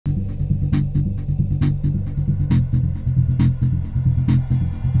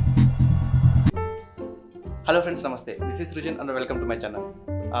Hello friends, నమస్తే. This is రుజన్ and welcome to my channel.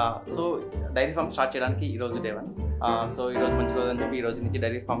 So dairy farm start చేయడానికి ఈరోజు day 1. So ఈరోజు మంచి రోజు అని చెప్పి ఈరోజు నుంచి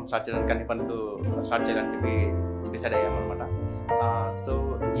డైరీ ఫామ్ స్టార్ట్ చేయడానికి అన్ని పనులు స్టార్ట్ చేయాలని చెప్పి డిసైడ్ అయ్యామన్నమాట. సో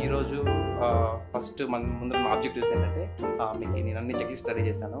ఈరోజు ఫస్ట్ మన ముందు ఆబ్జెక్టివ్స్ ఏంటంటే మీకు నేను అన్ని చెక్ లిస్ట్ స్టడీ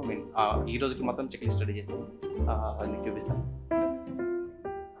చేశాను. ఈ రోజుకి మొత్తం చెక్ లిస్ట్ స్టడీ చేశాను, అది మీకు చూపిస్తాను.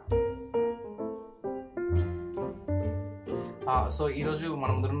 సో ఈరోజు మన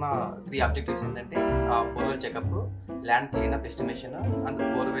ముందున్న 3 ఆబ్జెక్టివ్స్ ఏంటంటే borewell checkup, land cleanup estimation and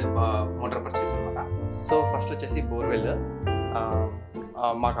borewell motor purchase అనమాట. సో ఫస్ట్ వచ్చేసి బోర్వెల్.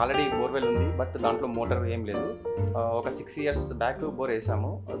 మాకు ఆల్రెడీ బోర్వెల్ ఉంది, బట్ దాంట్లో మోటార్ ఏం లేదు. ఒక 6 years బ్యాక్ బోర్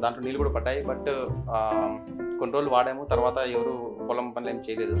వేసాము, దాంట్లో నీళ్ళు కూడా పడ్డాయి. బట్ కొన్ని రోజులు వాడాము, తర్వాత ఎవరు పొలం పనులు ఏం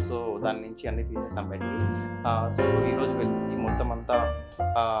చేయలేదు. సో దాని నుంచి అన్నీ తీసేసాం బయటికి. సో ఈరోజు వెళ్ళి మొత్తం అంతా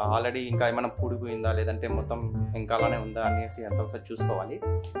ఆల్రెడీ ఇంకా ఏమైనా పూడిపోయిందా లేదంటే మొత్తం ఇంకా అలానే ఉందా అనేసి అంత ఒకసారి చూసుకోవాలి.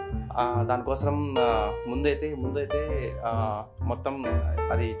 దానికోసం ముందైతే మొత్తం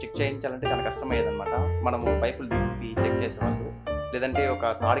అది చెక్ చేయించాలంటే చాలా కష్టమయ్యేదన్నమాట. మనము పైపులు తిప్పి చెక్ చేసేవాళ్ళు, లేదంటే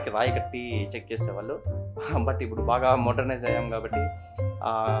ఒక తాడికి రాయి కట్టి చెక్ చేసేవాళ్ళు. బట్ ఇప్పుడు బాగా మోడర్నైజ్ అయ్యాం కాబట్టి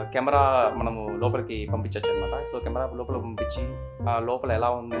కెమెరా మనము లోపలికి పంపించవచ్చు అనమాట. సో కెమెరా లోపల పంపించి లోపల ఎలా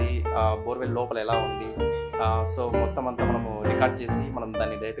ఉంది, బోర్వెల్ లోపల ఎలా ఉంది, సో మొత్తం అంతా మనము రికార్డ్ చేసి మనం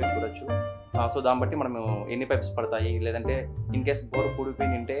దాన్ని డైరెక్ట్గా చూడొచ్చు. సో దాన్ని బట్టి మనము ఎన్ని పైప్స్ పడతాయి, లేదంటే ఇన్ కేస్ బోర్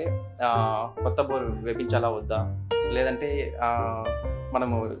పూడిపోయి ఉంటే కొత్త బోర్ వేపించాలా వద్దా, లేదంటే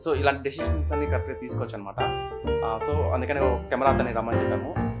మనము సో ఇలాంటి డెసిషన్స్ అన్ని కరెక్ట్గా తీసుకోవచ్చు అనమాట. సో అందుకని కెమెరా అతన్ని రమ్మని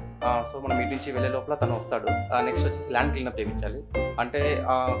చెప్పాము. సో మనం ఇంటి నుంచి వెళ్ళే లోపల తను వస్తాడు. నెక్స్ట్ వచ్చేసి ల్యాండ్ క్లీనప్ చేయించాలి. అంటే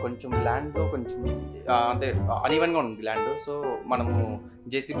కొంచెం ల్యాండ్లో కొంచెం అంటే అన్ఈవెన్గా ఉంది ల్యాండ్. సో మనము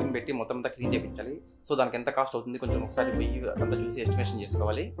జేసీబీని పెట్టి మొత్తం అంతా క్లీన్ చేయించాలి. సో దానికి ఎంత కాస్ట్ అవుతుంది కొంచెం ఒకసారి పోయి అంతా చూసి ఎస్టిమేషన్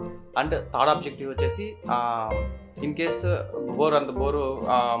చేసుకోవాలి. అండ్ థర్డ్ ఆబ్జెక్టివ్ వచ్చేసి ఇన్ కేస్ బోరు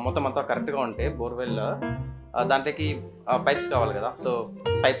మొత్తం అంతా కరెక్ట్గా ఉంటే బోర్వెల్ దాంట్లోకి పైప్స్ కావాలి కదా. సో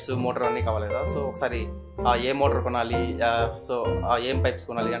పైప్స్, మోటార్ అన్నీ కావాలి కదా. సో ఒకసారి ఏ మోటార్ కొనాలి, సో ఏం పైప్స్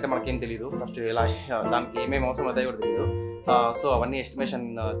కొనాలి అంటే మనకేం తెలియదు. ఫస్ట్ ఎలా దానికి ఏమేమి అవసరం అవుతాయో కూడా తెలియదు. సో అవన్నీ ఎస్టిమేషన్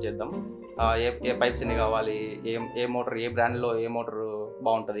చేద్దాం. ఏ పైప్స్ ఎన్ని కావాలి, ఏ మోటార్, ఏ బ్రాండ్లో ఏ మోటార్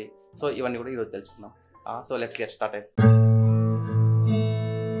బాగుంటుంది, సో ఇవన్నీ కూడా ఈరోజు తెలుసుకుందాం. So let's get started.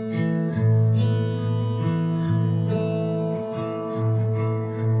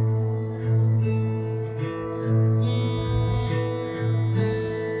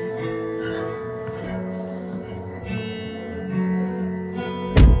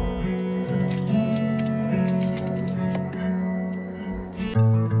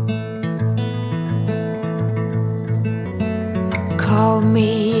 Call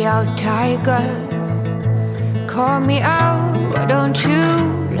me out, tiger. Call me out, why don't you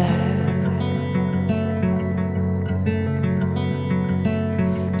love?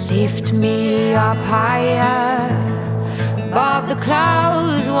 Lift me up higher above the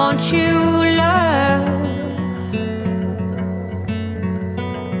clouds, won't you love?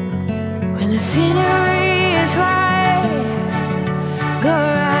 When the scenery is right, go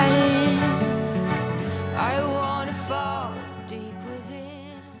right in. I wanna fall deep within.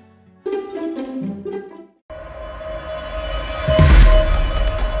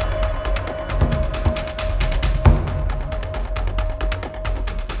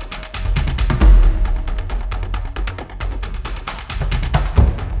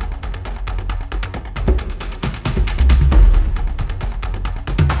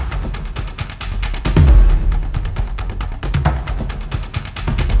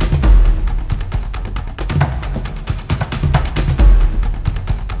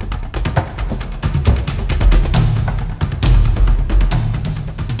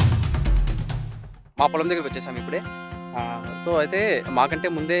 మా పొలం దగ్గరికి వచ్చేసాము ఇప్పుడే. So అయితే మాకంటే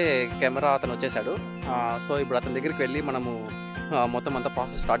ముందే camera అతను వచ్చేసాడు. సో ఇప్పుడు అతని దగ్గరికి వెళ్ళి మనము మొత్తం అంతా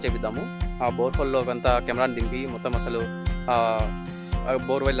ప్రాసెస్ స్టార్ట్ చేపిద్దాము. బోర్వెల్లో అంతా కెమెరాని దింపి మొత్తం అసలు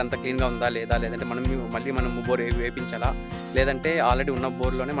బోర్వెల్ అంతా క్లీన్గా ఉందా లేదా, లేదంటే మళ్ళీ మనం బోర్ వేయించాలా, లేదంటే ఆల్రెడీ ఉన్న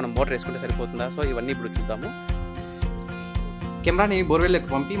బోర్లోనే మనం మోటార్ వేసుకుంటే సరిపోతుందా. సో ఇవన్నీ ఇప్పుడు చూద్దాము. కెమెరాని బోర్వెల్లోకి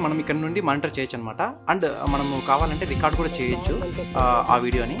పంపి మనం ఇక్కడ నుండి మానిటర్ చేయొచ్చు అనమాట. అండ్ మనము కావాలంటే రికార్డ్ కూడా చేయొచ్చు ఆ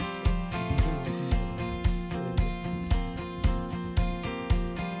వీడియోని.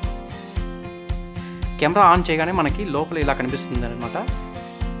 కెమెరా ఆన్ చేయగానే మనకి లోపల ఇలా కనిపిస్తుంది అనమాట.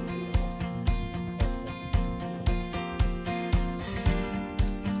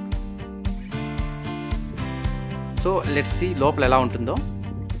 సో లెట్స్ సీ లోపల ఎలా ఉంటుందో.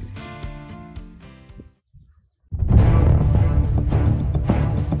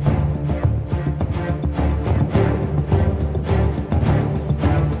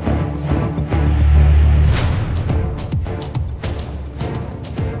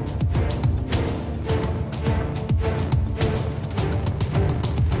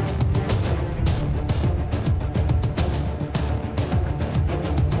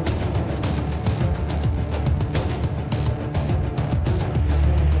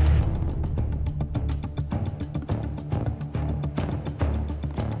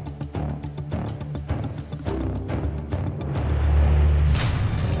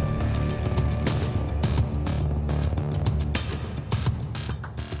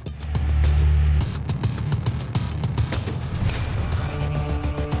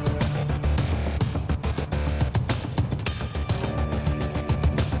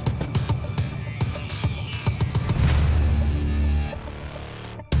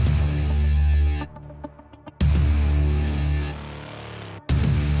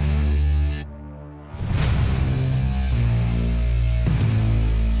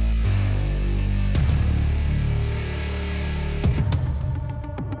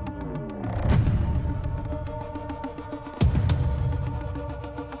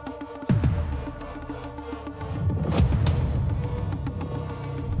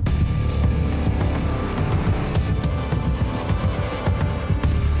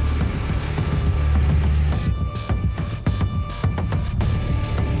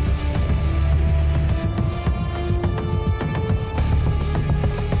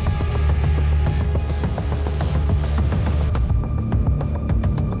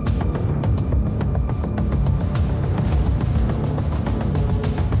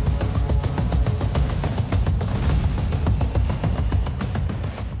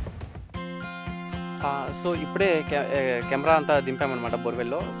 సో ఇప్పుడే కెమెరా అంతా దింపామన్నమాట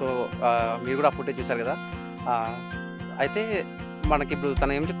బోర్వెల్లో. సో మీరు కూడా ఫుటేజ్ చూసారు కదా. అయితే మనకి ఇప్పుడు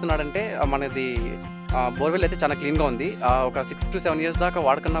తను ఏం చెప్తున్నాడంటే మనది బోర్వెల్ అయితే చాలా క్లీన్గా ఉంది. ఒక 6 to 7 years దాకా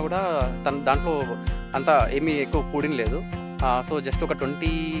వాడుకున్నా కూడా దాంట్లో అంతా ఏమీ ఎక్కువ కూడిన లేదు. సో జస్ట్ ఒక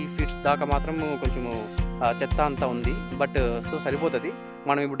 20 feet దాకా మాత్రం కొంచెము చెత్త అంతా ఉంది. బట్ సో సరిపోతుంది.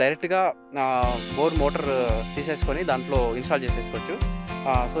 మనం ఇప్పుడు డైరెక్ట్గా బోర్ మోటార్ తీసేసుకొని దాంట్లో ఇన్స్టాల్ చేసేసుకోవచ్చు.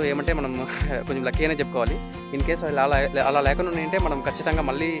 సో ఏమంటే మనం కొంచెం లక్కీ అనే చెప్పుకోవాలి. ఇన్ కేస్ అలా లేకుండా ఉంటే మనం ఖచ్చితంగా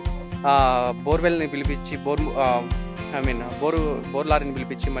మళ్ళీ బోర్వెల్ని పిలిపించి బోర్ లారీని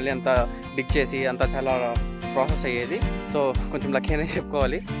పిలిపించి మళ్ళీ అంతా డిగ్ చేసి అంతా చాలా ప్రాసెస్ అయ్యేది. సో కొంచెం లక్కీ అనే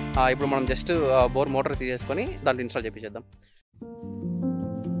చెప్పుకోవాలి. ఇప్పుడు మనం జస్ట్ బోర్ మోటార్ తీసేసుకొని దాంట్లో ఇన్స్టాల్ చేయించేద్దాం.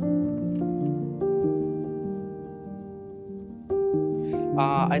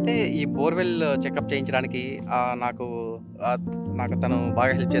 అయితే ఈ బోర్వెల్ చెకప్ చేయించడానికి నాకు తను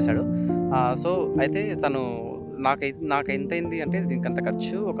బాగా హెల్ప్ చేశాడు. సో అయితే తను నాకు ఎంత అయింది అంటే దీనికి అంత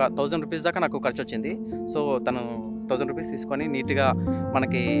ఖర్చు ఒక 1000 rupees దాకా నాకు ఖర్చు వచ్చింది. సో తను 1000 rupees తీసుకొని నీట్గా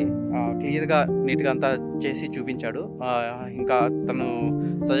మనకి క్లియర్గా నీట్గా అంతా చేసి చూపించాడు. ఇంకా తను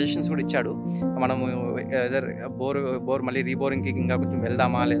సజెషన్స్ కూడా ఇచ్చాడు. మనము బోర్ మళ్ళీ రీబోరింగ్కి ఇంకా కొంచెం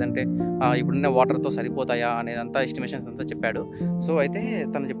వెళ్దామా, లేదంటే ఇప్పుడున్న వాటర్తో సరిపోతాయా అనేదంతా ఎస్టిమేషన్స్ అంతా చెప్పాడు. సో అయితే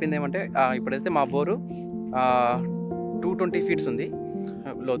తను చెప్పింది ఏమంటే ఇప్పుడైతే మా బోరు 220 feet ఉంది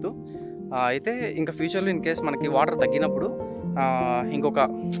లోతు. అయితే ఇంకా ఫ్యూచర్లో ఇన్ కేస్ మనకి వాటర్ తగ్గినప్పుడు ఇంకొక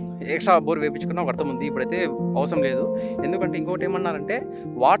ఎక్స్ట్రా బోర్ వేయించుకున్న ఒక అర్థం ఉంది. ఇప్పుడైతే అవసరం లేదు. ఎందుకంటే ఇంకోటి ఏమన్నారంటే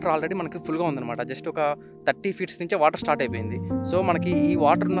వాటర్ ఆల్రెడీ మనకి ఫుల్గా ఉందన్నమాట. జస్ట్ ఒక 30 feet నుంచే వాటర్ స్టార్ట్ అయిపోయింది. సో మనకి ఈ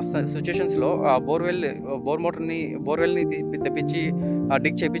వాటర్ ఉన్న సిచ్యువేషన్స్లో బోర్వెల్ని తెప్పించి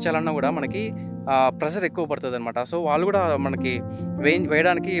డిగ్ చేయించాలన్నా కూడా మనకి ప్రెషర్ ఎక్కువ పడుతుంది అనమాట. సో వాళ్ళు కూడా మనకి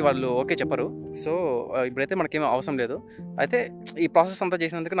వేయడానికి వాళ్ళు ఓకే చెప్పరు. సో ఇప్పుడైతే మనకేమీ అవసరం లేదు. అయితే ఈ ప్రాసెస్ అంతా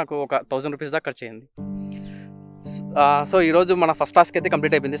చేసినందుకు నాకు ఒక 1000 rupees దాకా ఖర్చు అయ్యింది. సో ఈరోజు మన ఫస్ట్ టాస్క్ అయితే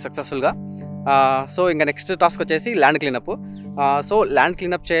కంప్లీట్ అయిపోయింది సక్సెస్ఫుల్గా. సో ఇంకా నెక్స్ట్ టాస్క్ వచ్చేసి land cleanup. So land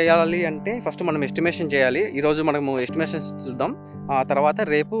cleanup చేయాలి అంటే ఫస్ట్ మనం ఎస్టిమేషన్ చేయాలి. ఈరోజు మనము ఎస్టిమేషన్ చూద్దాం. తర్వాత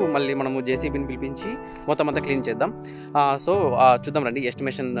రేపు మళ్ళీ మనము జేసీబీని పిలిపించి మొత్తం అంతా క్లీన్ చేద్దాం. సో చూద్దాం రండి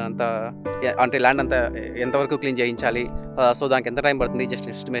ఎస్టిమేషన్ అంతా, అంటే ల్యాండ్ అంతా ఎంతవరకు క్లీన్ చేయించాలి, సో దానికి ఎంత టైం పడుతుంది జస్ట్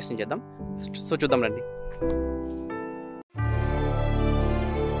ఎస్టిమేషన్ చేద్దాం. సో చూద్దాం రండి.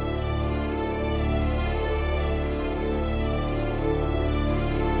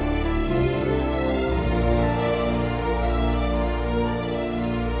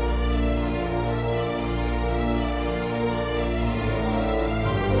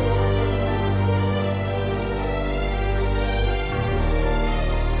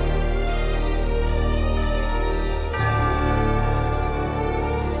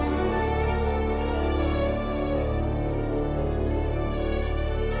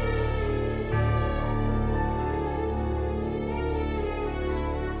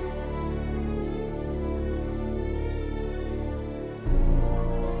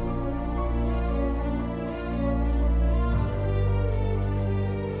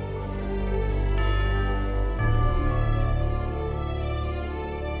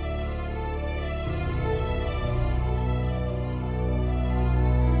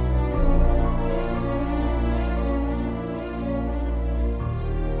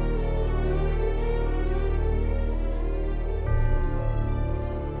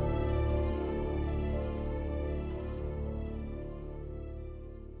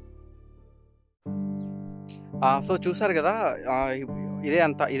 సో చూసారు కదా,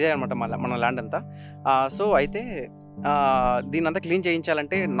 ఇదే అనమాట మన ల్యాండ్ అంతా. సో అయితే దీన్ని అంతా క్లీన్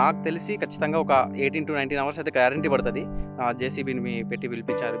చేయించాలంటే నాకు తెలిసి ఖచ్చితంగా ఒక 18 to 19 hours అయితే గ్యారంటీ పడుతుంది. జేసీబీని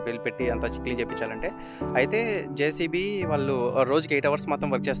పెట్టి అంతా క్లీన్ చేయించాలంటే. అయితే జేసీబీ వాళ్ళు రోజుకి 8 hours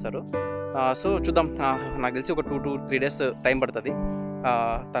మాత్రం వర్క్ చేస్తారు. సో చూద్దాం, నాకు తెలిసి ఒక 2 to 3 days టైం పడుతుంది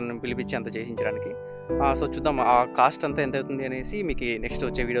తను పిలిపించి అంత చేయించడానికి. సో చూద్దాం ఆ కాస్ట్ అంతా ఎంత అవుతుంది అనేసి మీకు నెక్స్ట్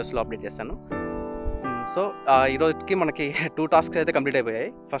వచ్చే వీడియోస్లో అప్డేట్ చేస్తాను. సో ఈరోజుకి మనకి 2 tasks అయితే కంప్లీట్ అయిపోయాయి.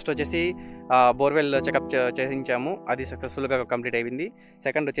 ఫస్ట్ వచ్చేసి బోర్వెల్ చెకప్ చేయించాము, అది సక్సెస్ఫుల్గా కంప్లీట్ అయింది.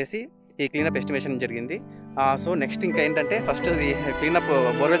 సెకండ్ వచ్చేసి ఈ క్లీనప్ ఎస్టిమేషన్ జరిగింది. సో నెక్స్ట్ ఇంకా ఏంటంటే first cleanup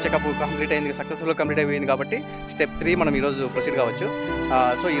borewell checkup complete అయింది, సక్సెస్ఫుల్గా కంప్లీట్ అయిపోయింది కాబట్టి స్టెప్ 3 మనం ఈరోజు ప్రొసీడ్ కావచ్చు.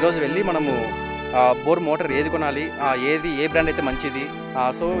 సో ఈరోజు వెళ్ళి మనము బోర్ మోటార్ ఏది కొనాలి, ఏ బ్రాండ్ అయితే మంచిది,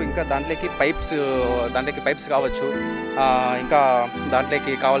 సో ఇంకా దాంట్లోకి పైప్స్ కావచ్చు, ఇంకా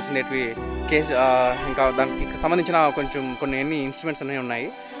దాంట్లోకి కావాల్సినవి ఇంకా దానికి సంబంధించిన కొన్ని ఇన్స్ట్రుమెంట్స్ అనేవి ఉన్నాయి.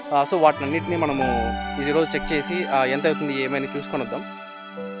 సో వాటినన్నింటినీ మనము ఈరోజు చెక్ చేసి ఎంత అవుతుంది ఏమైనా చూసుకొని వద్దాం.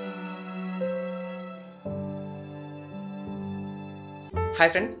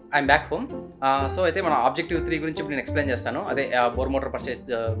 Hi friends, I'm back home. So అయితే మన ఆబ్జెక్టివ్ 3 గురించి ఇప్పుడు నేను ఎక్స్ప్లెయిన్ చేస్తాను. అదే బోర్ మోటార్ పర్చేస్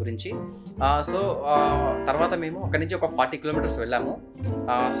గురించి. సో తర్వాత మేము అక్కడి నుంచి ఒక 40 కిలోమీటర్స్ వెళ్ళాము.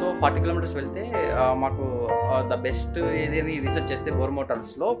 సో 40 కిలోమీటర్స్ వెళ్తే మాకు ద బెస్ట్ ఏదని రీసెర్చ్ చేస్తే బోర్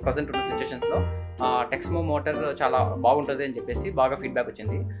మోటార్స్లో ప్రజెంట్ ఉన్న సిచ్యువేషన్స్లో టెక్స్మో మోటార్ చాలా బాగుంటుంది అని చెప్పేసి బాగా ఫీడ్బ్యాక్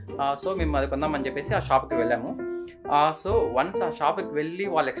వచ్చింది. సో మేము అది కొందామని చెప్పేసి ఆ షాప్కి వెళ్ళాము. సో వన్స్ ఆ షాప్కి వెళ్ళి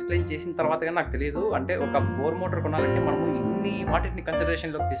వాళ్ళు ఎక్స్ప్లెయిన్ చేసిన తర్వాత కానీ నాకు తెలియదు, అంటే ఒక బోర్ మోటార్ కొనాలంటే మనము ఇన్ని వాటిని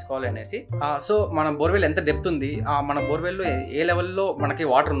కన్సిడరేషన్లోకి తీసుకోవాలి అనేసి. సో మన బోర్వెల్ ఎంత డెప్త్ ఉంది, మన బోర్వెల్లో ఏ లెవెల్లో మనకి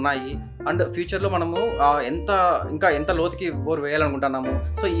వాటర్ ఉన్నాయి, అండ్ ఫ్యూచర్లో మనము ఎంత లోతుకి బోర్ వేయాలనుకుంటున్నాము.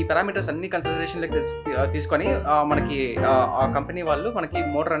 సో ఈ పారామీటర్స్ అన్ని కన్సిడరేషన్లోకి తీసుకొని మనకి ఆ కంపెనీ వాళ్ళు మనకి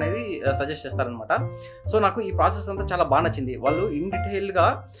మోటార్ అనేది సజెస్ట్ చేస్తారనమాట. సో నాకు ఈ ప్రాసెస్ అంతా చాలా బాగా నచ్చింది. వాళ్ళు ఇన్ డీటెయిల్గా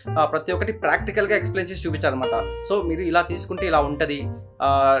ప్రతి ఒక్కటి ప్రాక్టికల్గా ఎక్స్ప్లెయిన్ చేసి చూపించారనమాట. సో మీరు ఇలా తీసుకుంటే ఇలా ఉంటుంది,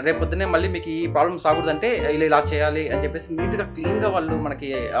 రేపు పొద్దున్నే మళ్ళీ మీకు ఈ ప్రాబ్లమ్స్ రాకూడదంటే ఇలా చేయాలి అని చెప్పేసి నీట్గా క్లీన్గా వాళ్ళు మనకి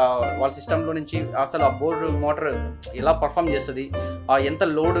వాళ్ళ సిస్టంలో నుంచి అసలు ఆ బోర్ మోటార్ ఎలా పర్ఫామ్ చేస్తుంది, ఎంత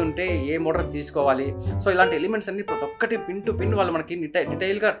లోడ్ ఉంటే ఏ మోటార్ తీసుకోవాలి, సో ఇలాంటి ఎలిమెంట్స్ అన్ని ప్రతి ఒక్కటి పిన్ టు పిన్ వాళ్ళు మనకి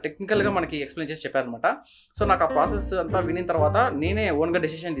డీటెయిల్గా టెక్నికల్గా మనకి ఎక్స్ప్లెయిన్ చేసి చెప్పారనమాట. సో నాకు ఆ ప్రాసెస్ అంతా వినిన తర్వాత నేనే ఓన్గా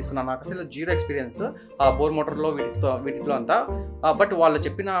డెసిషన్ తీసుకున్నాను. నాకు అసలు జీరో ఎక్స్పీరియన్స్ ఆ బోర్ మోటార్లో వీటిలో అంతా. బట్ వాళ్ళు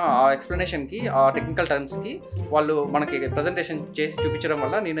చెప్పిన ఆ ఎక్స్ప్లెనేషన్కి, ఆ టెక్నికల్ టర్మ్స్కి వాళ్ళు మనకి ప్రజెంటేషన్ చేసి చూపించడం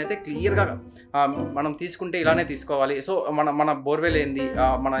వల్ల నేనైతే క్లియర్గా మనం తీసుకుంటే ఇలానే తీసుకోవాలి, సో మన బోర్వెల్ ఏంది,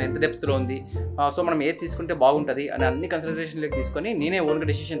 మన ఎంత డెప్త్లో ఉంది, సో మనం ఏది తీసుకుంటే బాగుంటుంది అని అన్ని కన్సిడరేషన్లోకి తీసుకొని నేనే ఓన్గా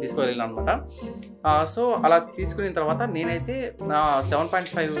డెసిషన్ తీసుకోగలను అనమాట. సో అలా తీసుకున్న తర్వాత నేనైతే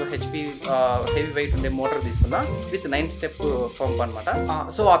 7.5 HP హెవీ వెయిట్ ఉండే మోటార్ తీసుకున్నా విత్ 9 స్టెప్ పంప్ అనమాట.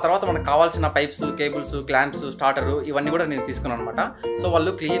 సో ఆ తర్వాత మనకు కావాల్సిన పైప్స్, కేబుల్స్, క్లాంప్స్, స్టార్టరు ఇవన్నీ కూడా నేను తీసుకున్నాను అనమాట. సో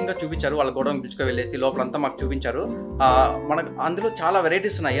వాళ్ళు క్లీన్గా చూపించారు, వాళ్ళ గోడౌన్ పిలుచుకు వెళ్ళేసి లోపలంతా మాకు చూపించారు. మనకు అందులో చాలా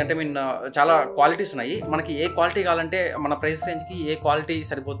వెరైటీస్ ఉన్నాయి, అంటే చాలా క్వాలిటీస్ ఉన్నాయి. మనకి ఏ క్వాలిటీ కావాలంటే మన ప్రైస్ రేంజ్కి ఏ క్వాలిటీ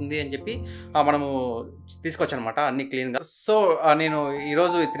సరిపోతుంది అని చెప్పి మనము తీసుకొచ్చాను అనమాట అన్ని క్లీన్గా. సో నేను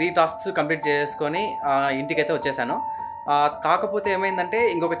ఈరోజు 3 టాస్క్స్ కంప్లీట్ చేసుకొని ఇంటికైతే వచ్చేసాను. కాకపోతే ఏమైందంటే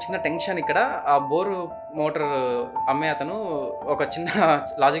ఇంకొక చిన్న టెన్షన్ ఇక్కడ. ఆ బోరు మోటార్ అమ్మే అతను ఒక చిన్న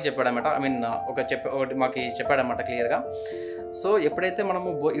లాజిక్ చెప్పాడనమాట. ఒకటి మాకు చెప్పాడనమాట క్లియర్గా. సో ఎప్పుడైతే మనము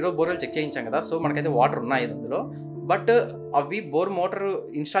ఈరోజు బోర్వెల్ చెక్ చేయించాం కదా, సో మనకైతే వాటర్ ఉన్నాయి అందులో. బట్ అవి బోర్ మోటార్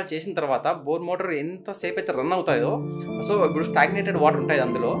ఇన్స్టాల్ చేసిన తర్వాత బోర్ మోటార్ ఎంతసేపు అయితే రన్ అవుతాయో, సో ఇప్పుడు స్టాగ్నేటెడ్ వాటర్ ఉంటాయి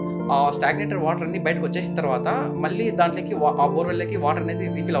అందులో, ఆ స్టాగ్నేటెడ్ వాటర్ అన్ని బయటకు వచ్చేసిన తర్వాత మళ్ళీ దాంట్లోకి ఆ బోర్వెల్లోకి వాటర్ అనేది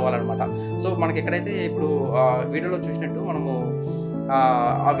రీఫిల్ అవ్వాలన్నమాట. సో మనకి ఎక్కడైతే ఇప్పుడు వీడియోలో చూసినట్టు మనము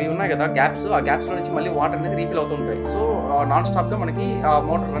అవి ఉన్నాయి కదా గ్యాప్స్, ఆ గ్యాప్స్లో నుంచి మళ్ళీ వాటర్ అనేది రీఫిల్ అవుతూ ఉంటాయి. సో నాన్ స్టాప్గా మనకి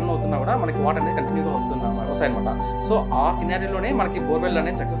మోటార్ రన్ అవుతున్నా కూడా మనకి వాటర్ అనేది కంటిన్యూగా వస్తాయన్నమాట. సో ఆ సినారీలోనే మనకి బోర్వెల్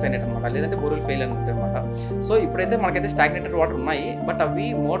అనేది సక్సెస్ అయినట్టు అనమాట, లేదంటే బోర్వెల్ ఫెయిల్ అయినట్టు అనమాట. సో ఇప్పుడైతే మనకైతే స్టాగ్నేటెడ్ వాటర్ ఉన్నాయి, బట్ అవి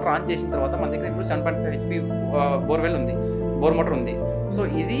మోటార్ ఆన్ చేసిన తర్వాత మన దగ్గర ఇప్పుడు 7.5 HP బోర్ మోటార్ ఉంది. సో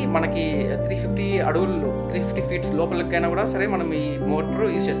ఇది మనకి 350 ఫీట్స్ లోపలికైనా కూడా సరే మనం ఈ మోటార్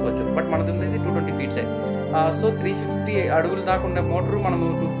యూజ్ చేసుకోవచ్చు. బట్ మనది ఉన్నది 220 ఫీట్సే. సో 350 అడుగులు దాకా ఉండే మోటారు మనము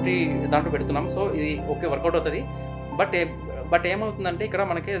 250 దాంట్లో పెడుతున్నాం. సో ఇది ఓకే, వర్కౌట్ అవుతుంది. బట్ ఏమవుతుందంటే ఇక్కడ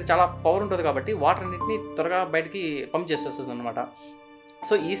మనకి చాలా పవర్ ఉంటుంది కాబట్టి వాటర్ అన్నింటినీ త్వరగా బయటికి పంప్ చేసేస్తుంది అనమాట.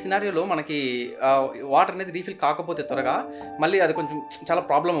 సో ఈ సినారియోలో మనకి వాటర్ అనేది రీఫిల్ కాకపోతే త్వరగా మళ్ళీ అది కొంచెం చాలా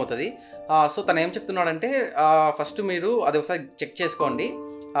ప్రాబ్లం అవుతుంది. సో తను ఏం చెప్తున్నాడంటే ఫస్ట్ మీరు అది ఒకసారి చెక్ చేసుకోండి,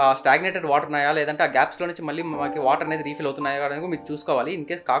 స్టాగ్నేటెడ్ వాటర్ ఉన్నాయా లేదంటే ఆ గ్యాప్స్లో నుంచి మళ్ళీ మనకి వాటర్ అనేది రీఫిల్ అవుతున్నాయా అనేది మీరు చూసుకోవాలి. ఇన్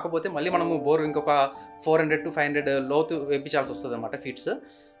కేస్ కాకపోతే మళ్ళీ మనము బోర్ ఇంకొక 400 to 500 లోతు వేయించాల్సి వస్తుంది అనమాట ఫీట్స్.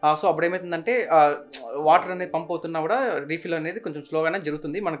 సో అప్పుడు ఏమవుతుందంటే వాటర్ అనేది పంప్ అవుతున్నా కూడా రీఫిల్ అనేది కొంచెం స్లోగానే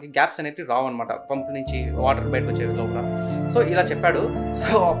జరుగుతుంది, మనకి గ్యాప్స్ అనేవి రావు అనమాట పంప్ నుంచి వాటర్ బయటకు వచ్చే లోపల. సో ఇలా చెప్పాడు. సో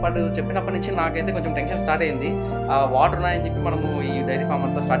చెప్పినప్పటి నుంచి నాకైతే కొంచెం టెన్షన్ స్టార్ట్ అయింది. వాటర్ ఉన్నాయని చెప్పి మనము ఈ డైరీ ఫామ్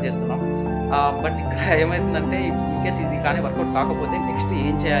అంతా స్టార్ట్ చేస్తున్నాం. బట్ ఇక్కడ ఏమవుతుందంటే ఇన్కేస్ ఇది కానీ వర్కౌట్ కాకపోతే నెక్స్ట్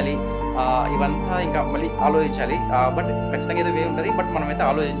ఏం చేయాలి, ఇవంతా ఇంకా మళ్ళీ ఆలోచించాలి. బట్ ఖచ్చితంగా ఏదో వే ఉంటుంది, బట్ మనమైతే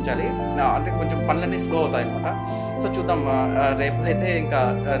ఆలోచించాలి. అంటే కొంచెం పనులన్నీ స్లో అవుతాయి అనమాట. సో చూద్దాం, రేపు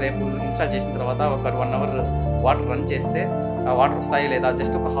ఇన్స్టాల్ చేసిన తర్వాత ఒక 1 hour వాటర్ రన్ చేస్తే వాటర్ వస్తాయి లేదా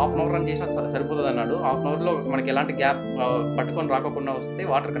జస్ట్ ఒక 1/2 hour రన్ చేసినా సరిపోతుంది అన్నాడు. 1/2 hourలో మనకి ఎలాంటి గ్యాప్ పట్టుకొని రాకుండా వస్తే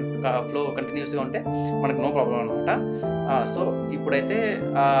వాటర్ ఫ్లో కంటిన్యూస్గా ఉంటే మనకు నో ప్రాబ్లం అనమాట. సో ఇప్పుడైతే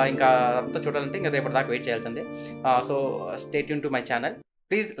ఇంకా అంతా చూడాలంటే ఇంకా రేపటి దాకా వెయిట్ చేయాల్సిందే. So stay tune to my channel.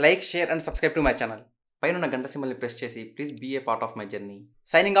 Please like, share and subscribe to my channel. పైన గంట సింబల్ని ప్రెస్ చేసి please be A part of my journey.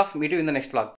 Signing off, meet you in the next vlog.